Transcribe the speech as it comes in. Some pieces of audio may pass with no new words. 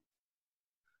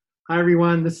Hi,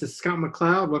 everyone. This is Scott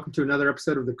McLeod. Welcome to another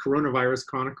episode of the Coronavirus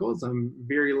Chronicles. I'm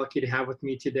very lucky to have with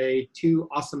me today two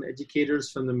awesome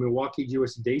educators from the Milwaukee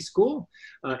Jewish Day School,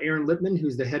 Aaron Lippman,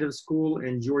 who's the head of school,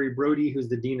 and Jory Brody, who's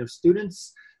the dean of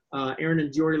students. Aaron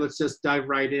and Jory, let's just dive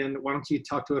right in. Why don't you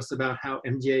talk to us about how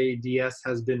MJDS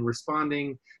has been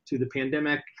responding to the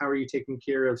pandemic? How are you taking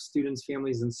care of students,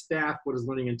 families, and staff? What does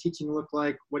learning and teaching look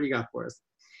like? What do you got for us?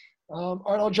 All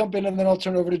right, I'll jump in and then I'll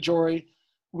turn it over to Jory.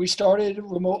 We started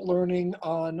remote learning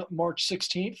on March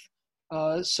 16th.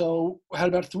 So we had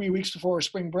about 3 weeks before our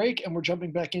spring break, and we're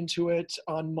jumping back into it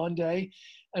on Monday.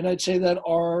 And I'd say that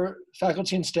our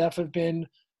faculty and staff have been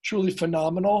truly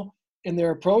phenomenal in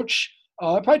their approach.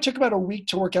 It probably took about a week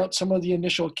to work out some of the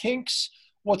initial kinks,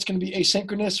 what's going to be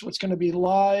asynchronous, what's going to be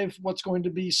live, what's going to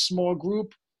be small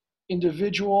group,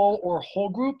 individual, or whole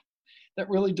group. That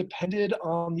really depended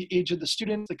on the age of the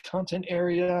student, the content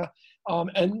area,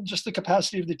 and just the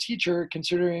capacity of the teacher,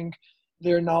 considering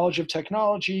their knowledge of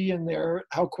technology and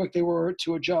how quick they were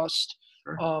to adjust.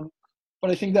 Sure. But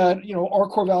I think that our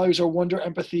core values are wonder,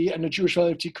 empathy, and the Jewish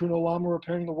value of tikkun olam,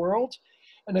 repairing the world.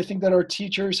 And I think that our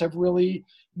teachers have really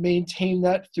maintained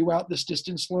that throughout this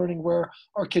distance learning, where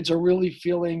our kids are really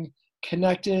feeling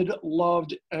connected,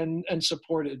 loved, and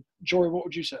supported. Jory, what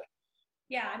would you say?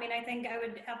 Yeah, I mean, I think I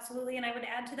would absolutely, and I would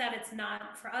add to that, it's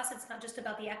not, for us, it's not just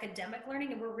about the academic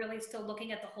learning, and we're really still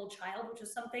looking at the whole child, which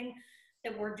is something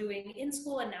that we're doing in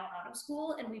school and now out of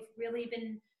school. And we've really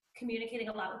been communicating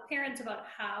a lot with parents about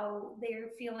how they're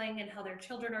feeling and how their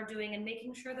children are doing, and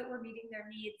making sure that we're meeting their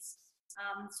needs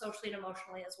socially and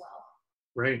emotionally as well.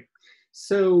 Right.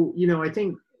 So, I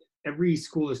think every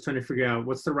school is trying to figure out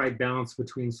what's the right balance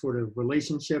between sort of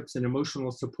relationships and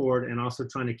emotional support and also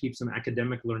trying to keep some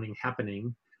academic learning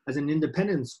happening. As an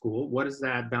independent school, what does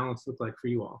that balance look like for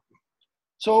you all?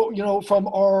 So, from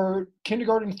our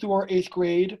kindergarten through our 8th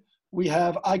grade, we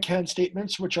have ICANN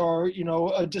statements, which are,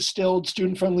 a distilled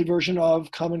student-friendly version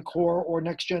of Common Core or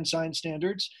Next Gen Science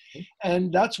Standards.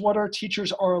 And that's what our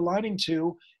teachers are aligning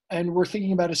to. And we're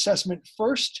thinking about assessment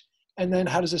first, and then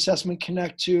how does assessment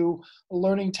connect to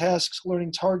learning tasks,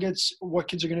 learning targets, what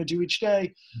kids are going to do each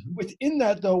day. Mm-hmm. Within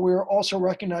that, though, we're also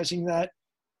recognizing that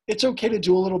it's okay to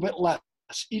do a little bit less.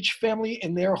 Each family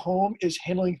in their home is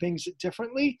handling things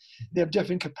differently. They have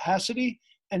different capacity.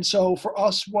 And so for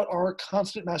us, what our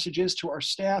constant message is to our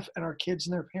staff and our kids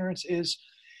and their parents is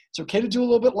it's okay to do a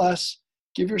little bit less,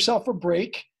 give yourself a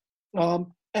break.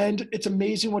 And it's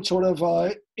amazing what sort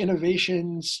of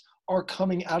innovations are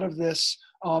coming out of this,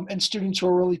 and students who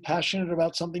are really passionate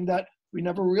about something that we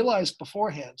never realized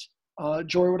beforehand.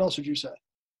 Jory, what else would you say?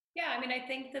 Yeah, I mean, I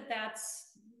think that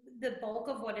that's the bulk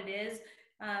of what it is.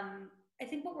 I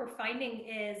think what we're finding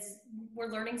is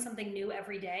we're learning something new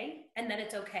every day, and that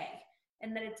it's okay.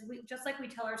 And that it's just like we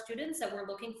tell our students that we're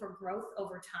looking for growth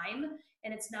over time,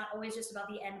 and it's not always just about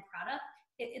the end product.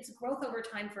 It's growth over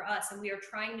time for us, and we are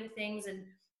trying new things. And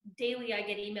daily I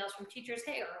get emails from teachers,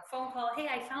 hey, or a phone call, hey,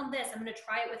 I found this, I'm going to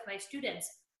try it with my students.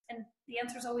 And the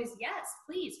answer is always yes,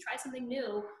 please try something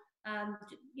new.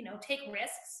 Take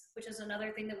risks, which is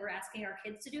another thing that we're asking our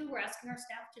kids to do. We're asking our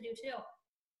staff to do too.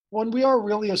 Well, we are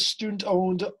really a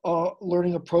student-owned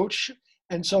learning approach.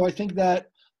 And so I think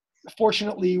that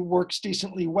fortunately works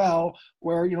decently well,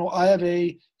 where, I have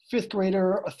a 5th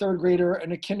grader, a 3rd grader,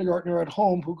 and a kindergartner at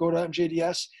home who go to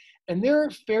MJDS, and they're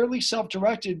fairly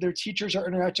self-directed. Their teachers are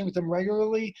interacting with them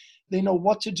regularly. They know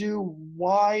what to do,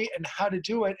 why, and how to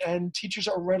do it, and teachers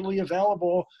are readily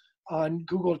available on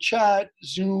Google Chat,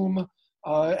 Zoom,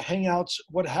 Hangouts,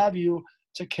 what have you,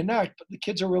 to connect. But the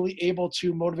kids are really able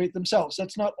to motivate themselves.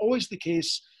 That's not always the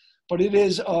case, but it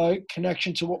is a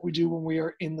connection to what we do when we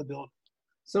are in the building.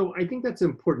 So I think that's an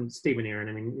important statement, Aaron.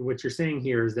 I mean, what you're saying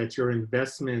here is that your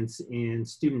investments in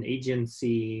student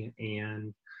agency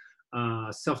and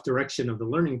self-direction of the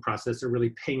learning process are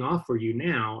really paying off for you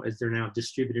now as they're now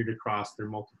distributed across their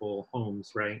multiple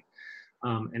homes, right?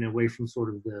 And away from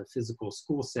sort of the physical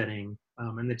school setting,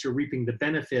 and that you're reaping the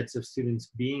benefits of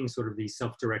students being sort of these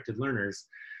self-directed learners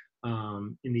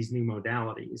in these new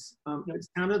modalities. It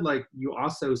sounded like you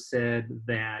also said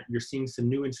that you're seeing some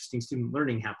new interesting student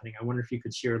learning happening. I wonder if you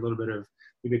could share a little bit of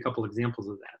maybe a couple examples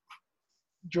of that.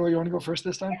 Joy, you want to go first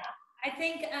this time? Yeah, I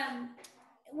think,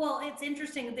 well, it's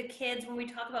interesting, the kids, when we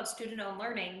talk about student-owned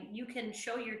learning, you can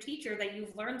show your teacher that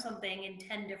you've learned something in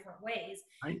 10 different ways.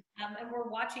 Right. And we're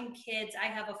watching kids, I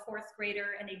have a 4th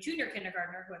grader and a junior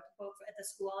kindergartner who are both at the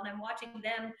school, and I'm watching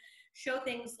them show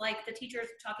things like the teacher's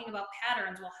talking about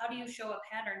patterns. Well, how do you show a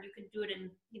pattern? You can do it in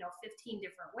 15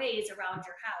 different ways around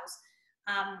your house.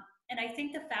 And I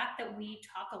think the fact that we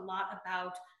talk a lot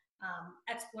about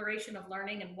exploration of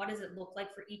learning and what does it look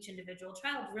like for each individual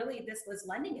child, really this was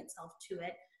lending itself to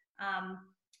it.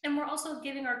 And we're also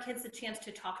giving our kids the chance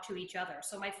to talk to each other.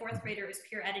 So my fourth grader is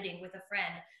peer editing with a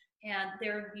friend, and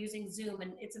they're using Zoom.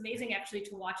 And it's amazing actually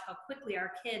to watch how quickly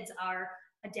our kids are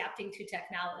adapting to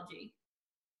technology.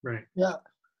 Right. Yeah.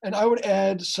 And I would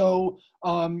add, so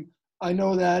I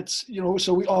know that,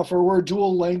 so we're a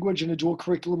dual language and a dual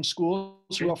curriculum school.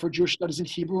 So we offer Jewish studies and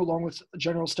Hebrew along with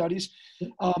general studies.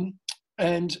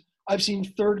 And I've seen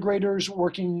third graders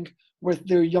working with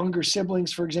their younger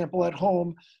siblings, for example, at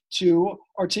home to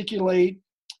articulate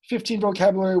 15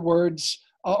 vocabulary words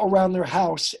around their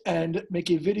house and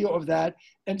make a video of that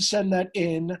and send that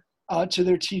in to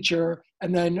their teacher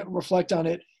and then reflect on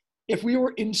it. If we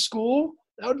were in school,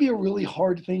 that would be a really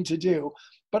hard thing to do.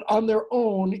 But on their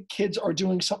own, kids are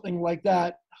doing something like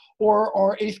that. Or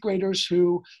our eighth graders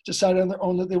who decided on their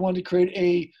own that they wanted to create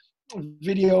a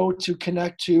video to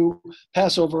connect to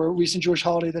Passover, a recent Jewish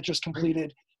holiday that just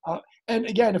completed. And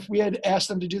again, if we had asked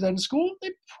them to do that in school,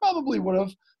 they probably would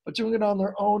have. But doing it on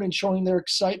their own and showing their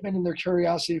excitement and their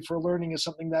curiosity for learning is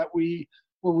something that we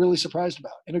were really surprised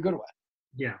about in a good way.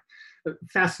 Yeah.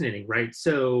 Fascinating, right?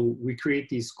 So we create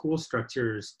these school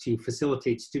structures to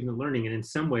facilitate student learning, and in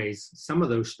some ways, some of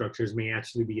those structures may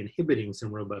actually be inhibiting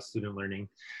some robust student learning,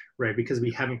 right? Because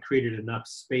we haven't created enough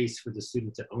space for the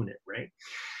student to own it, right?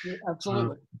 Yeah,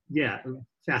 absolutely. Yeah,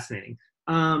 fascinating.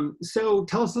 So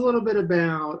tell us a little bit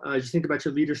about, as you think about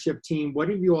your leadership team, what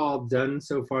have you all done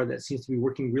so far that seems to be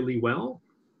working really well?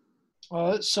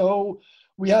 So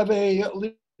we have a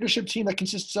leadership team that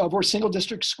consists of, we're a single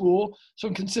district school, so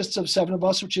it consists of 7 of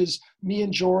us, which is me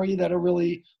and Jory, that are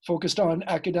really focused on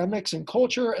academics and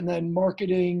culture, and then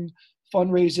marketing,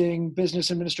 fundraising,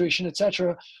 business administration,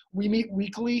 etc. We meet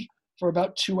weekly for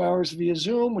about 2 hours via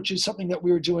Zoom, which is something that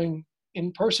we were doing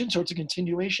in person, so it's a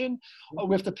continuation.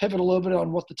 We have to pivot a little bit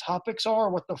on what the topics are,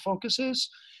 what the focus is.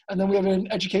 And then we have an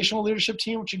educational leadership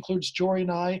team, which includes Jory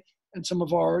and I and some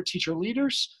of our teacher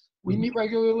leaders. We meet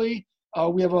regularly.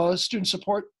 We have a student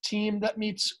support team that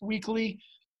meets weekly.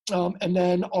 And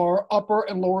then our upper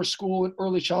and lower school and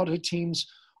early childhood teams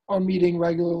are meeting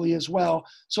regularly as well.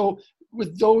 So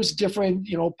with those different,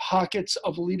 pockets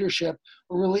of leadership,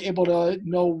 we're really able to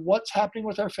know what's happening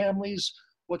with our families,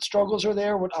 what struggles are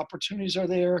there, what opportunities are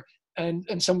there, and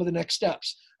some of the next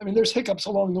steps. I mean, there's hiccups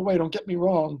along the way, don't get me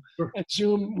wrong. Sure. And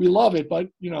Zoom, we love it, but,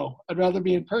 I'd rather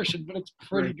be in person, but it's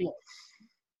pretty good.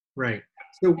 Right.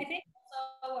 So I think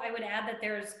also I would add that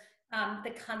there's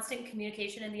the constant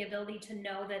communication and the ability to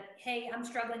know that, hey, I'm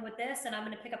struggling with this, and I'm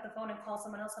going to pick up the phone and call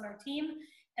someone else on our team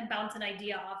and bounce an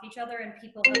idea off each other, and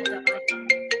people have done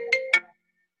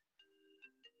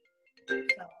so.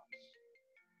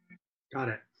 Got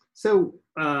it. So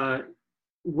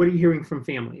what are you hearing from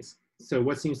families? So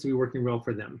what seems to be working well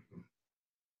for them?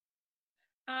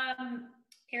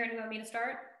 Aaron, you want me to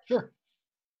start? Sure.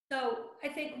 So I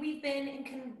think we've been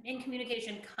in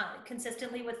communication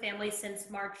consistently with families since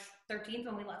March 13th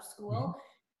when we left school.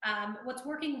 What's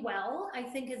working well, I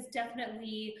think, is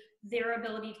definitely their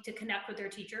ability to connect with their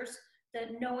teachers,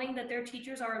 that knowing that their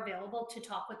teachers are available to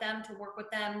talk with them, to work with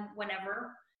them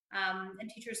whenever. And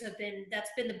teachers that's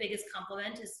been the biggest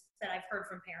compliment is that I've heard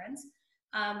from parents.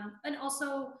 And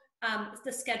also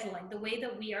the scheduling, the way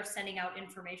that we are sending out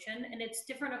information, and it's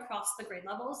different across the grade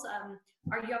levels.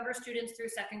 Our younger students through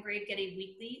second grade get a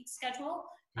weekly schedule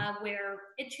where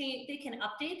they can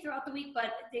update throughout the week,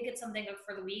 but they get something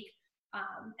for the week.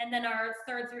 And then our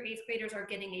third through eighth graders are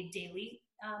getting a daily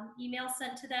email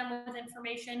sent to them with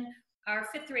information. Our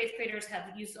fifth through eighth graders have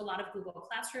used a lot of Google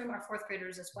Classroom, our fourth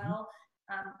graders as well.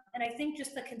 And I think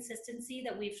just the consistency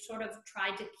that we've sort of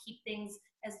tried to keep things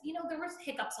as, there was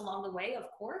hiccups along the way, of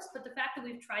course, but the fact that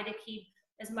we've tried to keep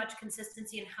as much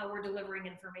consistency in how we're delivering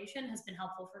information has been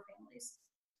helpful for families.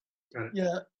 Got it.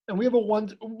 Yeah, and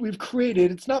we've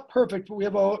created, it's not perfect, but we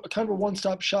have a kind of a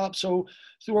one-stop shop. So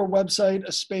through our website,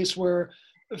 a space where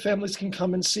families can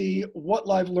come and see what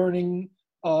live learning,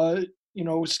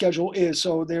 schedule is.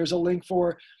 So there's a link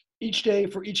for each day,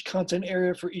 for each content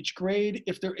area, for each grade,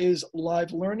 if there is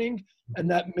live learning, and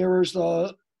that mirrors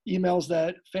the emails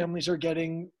that families are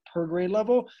getting per grade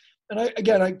level. And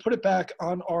I put it back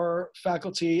on our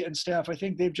faculty and staff. I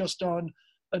think they've just done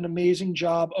an amazing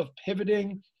job of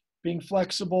pivoting, being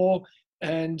flexible,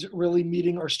 and really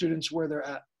meeting our students where they're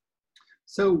at.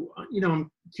 So,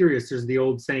 I'm curious, there's the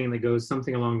old saying that goes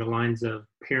something along the lines of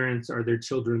parents are their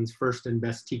children's first and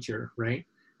best teacher, right?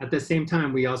 At the same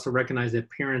time, we also recognize that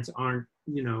parents aren't,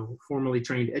 formally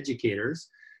trained educators.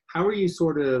 How are you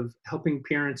sort of helping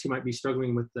parents who might be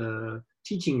struggling with the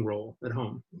teaching role at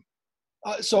home?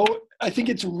 So I think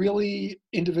it's really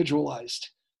individualized.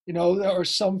 You know, there are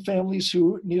some families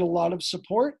who need a lot of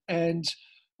support, and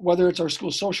whether it's our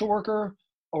school social worker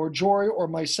or Jory or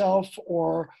myself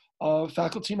or a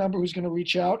faculty member who's going to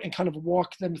reach out and kind of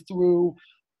walk them through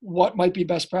what might be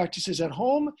best practices at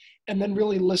home, and then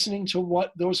really listening to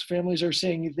what those families are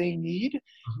saying they need.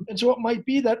 And so it might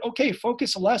be that, okay,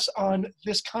 focus less on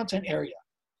this content area.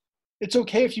 It's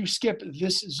okay if you skip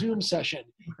this Zoom session.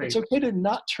 Right. It's okay to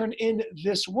not turn in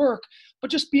this work, but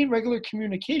just be in regular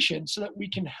communication so that we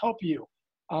can help you.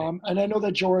 And I know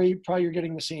that Jory, probably you're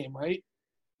getting the same, right?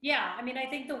 Yeah, I mean, I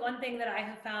think the one thing that I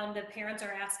have found that parents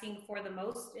are asking for the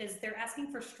most is they're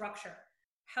asking for structure.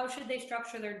 How should they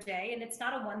structure their day? And it's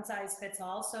not a one size fits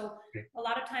all. So a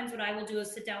lot of times what I will do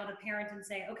is sit down with a parent and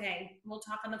say, okay, we'll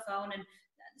talk on the phone and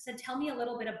said, tell me a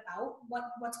little bit about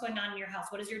what's going on in your house.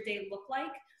 What does your day look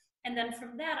like? And then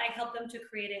from that, I help them to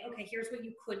create okay, here's what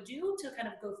you could do to kind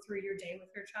of go through your day with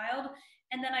your child.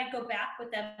 And then I go back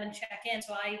with them and check in.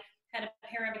 So I had a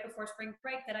parent right before spring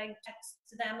break that I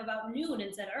texted them about noon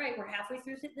and said, all right, we're halfway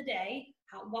through the day.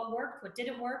 What worked, what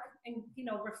didn't work, and, you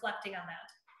know, reflecting on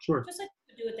that. Sure. Just like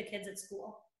to do with the kids at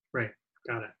school. Right.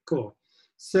 Got it. Cool.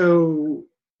 So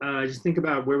just think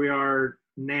about where we are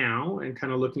now and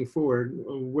kind of looking forward.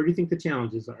 Where do you think the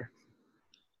challenges are?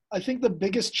 I think the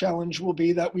biggest challenge will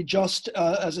be that we just,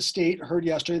 as a state, heard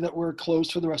yesterday that we're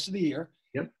closed for the rest of the year.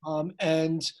 Yep.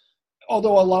 And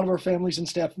although a lot of our families and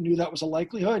staff knew that was a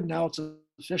likelihood, now it's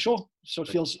official, so it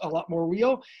feels a lot more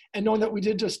real. And knowing that we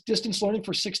did just distance learning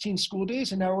for 16 school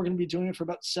days, and now we're going to be doing it for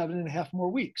about 7.5 more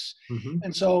weeks.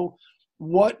 And so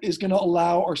what is going to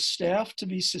allow our staff to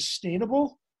be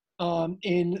sustainable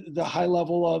in the high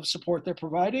level of support they're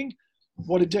providing?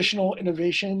 What additional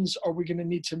innovations are we going to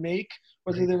need to make,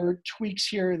 whether there are tweaks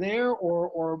here or there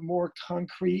or more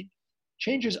concrete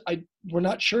changes? We're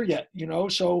not sure yet, you know,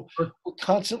 so we're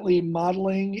constantly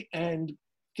modeling and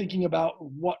thinking about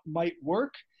what might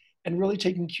work and really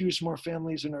taking cues from our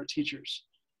families and our teachers.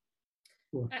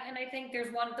 And I think there's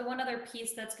the one other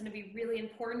piece that's going to be really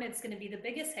important. It's going to be the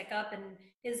biggest hiccup, and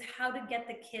is how to get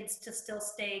the kids to still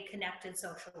stay connected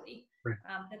socially. Right.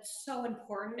 That's so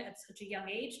important at such a young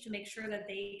age to make sure that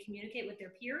they communicate with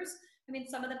their peers. I mean,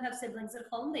 some of them have siblings at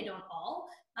home. They don't all.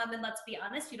 And let's be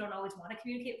honest, you don't always want to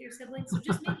communicate with your siblings. So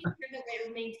just making sure that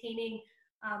we're maintaining.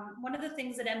 One of the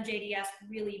things that MJDS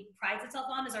really prides itself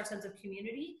on is our sense of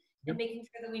community and making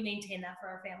sure that we maintain that for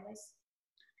our families.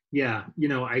 Yeah, you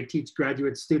know, I teach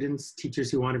graduate students, teachers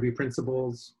who want to be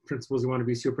principals, principals who want to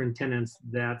be superintendents.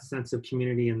 That sense of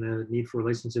community and the need for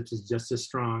relationships is just as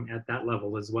strong at that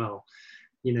level as well.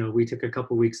 You know, we took a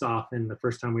couple weeks off, and the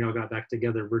first time we all got back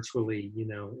together virtually, you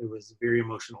know, it was very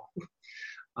emotional.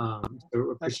 So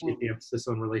appreciate the emphasis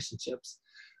on relationships.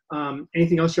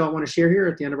 Anything else y'all want to share here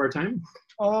at the end of our time?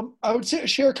 I would say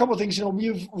share a couple of things. You know,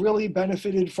 we've really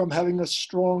benefited from having a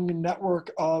strong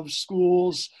network of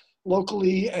schools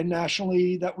locally and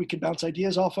nationally that we could bounce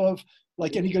ideas off of.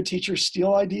 Like any good teacher,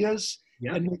 steal ideas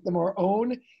and make them our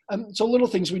own. So little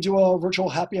things. We do a virtual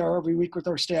happy hour every week with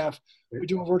our staff. We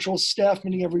do a virtual staff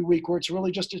meeting every week where it's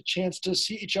really just a chance to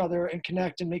see each other and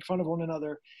connect and make fun of one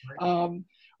another.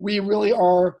 We really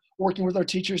are working with our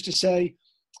teachers to say,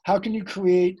 how can you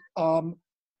create,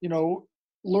 you know,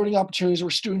 learning opportunities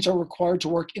where students are required to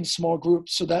work in small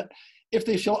groups so that if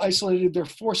they feel isolated, they're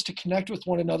forced to connect with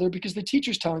one another because the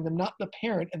teacher's telling them, not the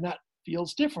parent, and that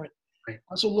feels different. Right.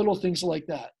 So little things like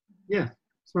that. Yeah,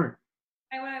 smart.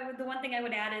 The one thing I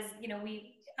would add is, you know,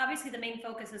 obviously the main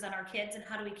focus is on our kids and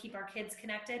how do we keep our kids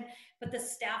connected, but the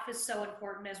staff is so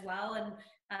important as well. And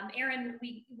Erin,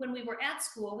 when we were at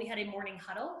school, we had a morning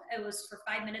huddle. It was for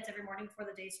 5 minutes every morning before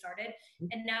the day started.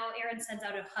 And now Erin sends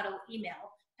out a huddle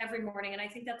email every morning. And I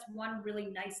think that's one really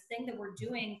nice thing that we're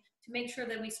doing to make sure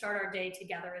that we start our day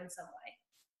together in some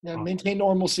way. Yeah, maintain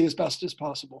normalcy as best as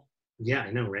possible. Yeah,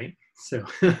 I know, right? So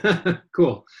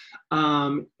cool.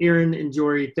 Erin and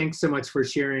Jory, thanks so much for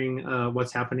sharing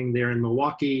what's happening there in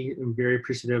Milwaukee. I'm very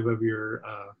appreciative of your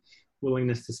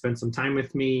willingness to spend some time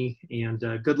with me, and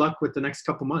good luck with the next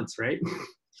couple months, right?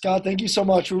 Scott, thank you so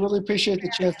much. We really appreciate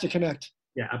the chance to connect.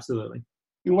 Yeah, absolutely.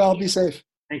 Be well, be safe.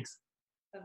 Thanks.